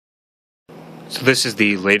So this is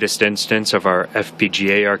the latest instance of our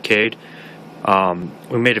FPGArcade.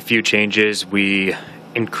 We made a few changes. We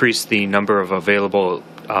increased the number of available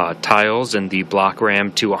tiles in the block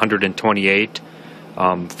RAM to 128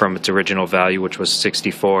 from its original value, which was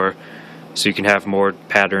 64. So you can have more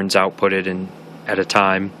patterns outputted at a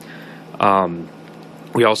time.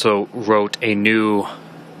 We also wrote a new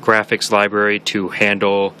graphics library to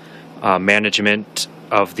handle management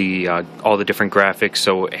of all the different graphics,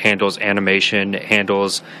 so it handles animation, it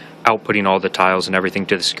handles outputting all the tiles and everything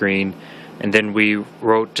to the screen. And then we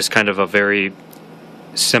wrote just kind of a very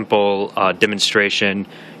simple demonstration,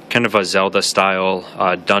 kind of a Zelda style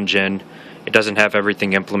dungeon. It doesn't have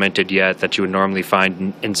everything implemented yet that you would normally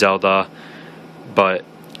find in Zelda, but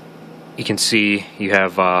you can see you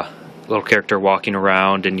have a little character walking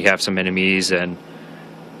around and you have some enemies, and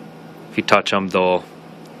if you touch them they'll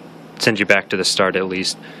send you back to the start at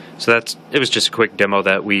least. So it was just a quick demo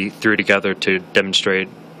that we threw together to demonstrate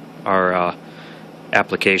our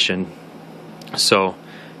application. So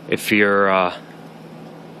if you're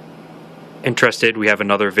interested, we have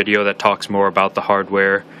another video that talks more about the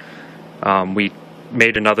hardware. We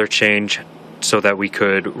made another change so that we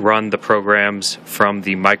could run the programs from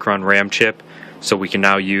the Micron RAM chip, so we can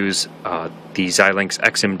now use the Xilinx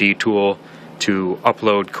XMD tool to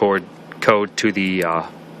upload code to the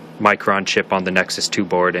Micron chip on the Nexus 2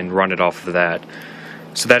 board and run it off of that.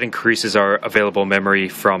 So that increases our available memory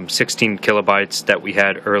from 16 kilobytes that we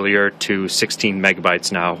had earlier to 16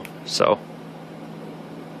 megabytes now. So